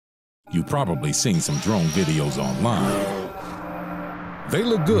You've probably seen some drone videos online. They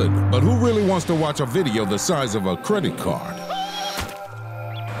look good, but who really wants to watch a video the size of a credit card?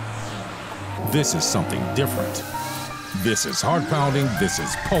 This is something different. This is heart-pounding, this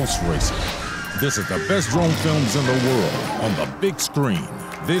is pulse racing. This is the best drone films in the world on the big screen.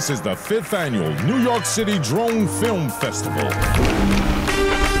 This is the 5th annual New York City Drone Film Festival.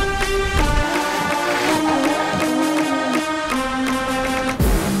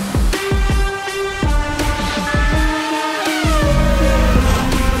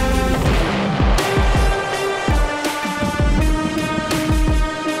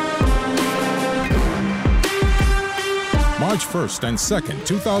 March 1st and 2nd,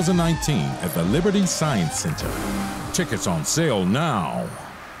 2019 at the Liberty Science Center. Tickets on sale now.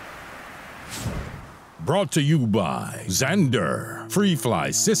 Brought to you by Xander,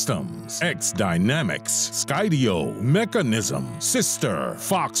 Freefly Systems, X Dynamics, Skydio, Mechanism, Sister,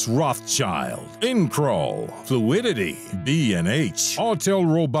 Fox Rothschild, Incrawl, Fluidity, B&H, Autel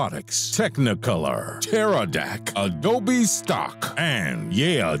Robotics, Technicolor, Terradac, Adobe Stock, and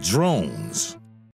Yeah Drones.